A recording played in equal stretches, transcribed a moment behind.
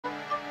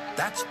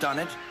That's done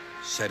it,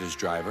 said his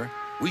driver.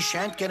 We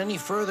shan't get any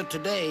further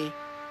today.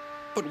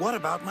 But what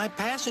about my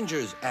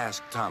passengers?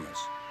 Asked Thomas.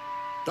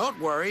 Don't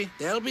worry,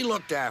 they'll be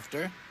looked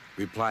after,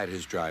 replied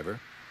his driver.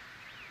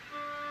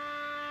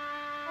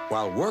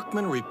 While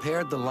workmen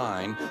repaired the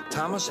line,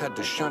 Thomas had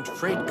to shunt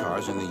freight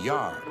cars in the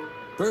yard.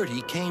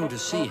 Bertie came to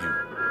see him.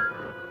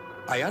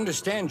 I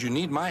understand you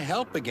need my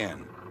help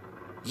again.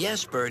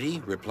 Yes,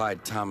 Bertie,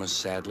 replied Thomas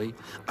sadly.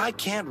 I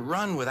can't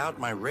run without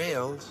my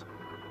rails.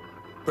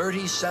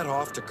 Bertie set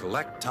off to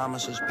collect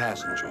Thomas's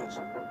passengers.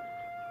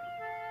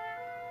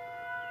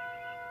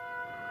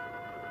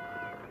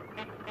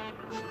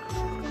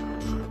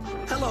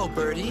 Hello,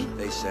 Bertie,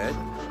 they said.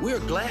 We're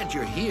glad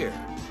you're here.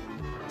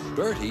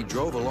 Bertie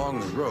drove along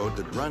the road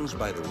that runs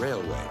by the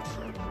railway.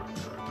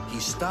 He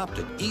stopped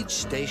at each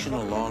station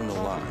along the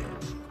line.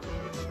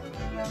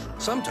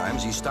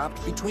 Sometimes he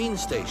stopped between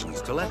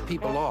stations to let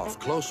people off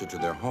closer to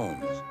their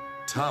homes.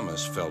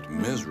 Thomas felt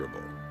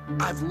miserable.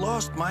 I've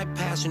lost my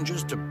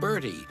passengers to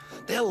Bertie.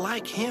 They'll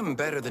like him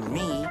better than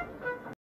me.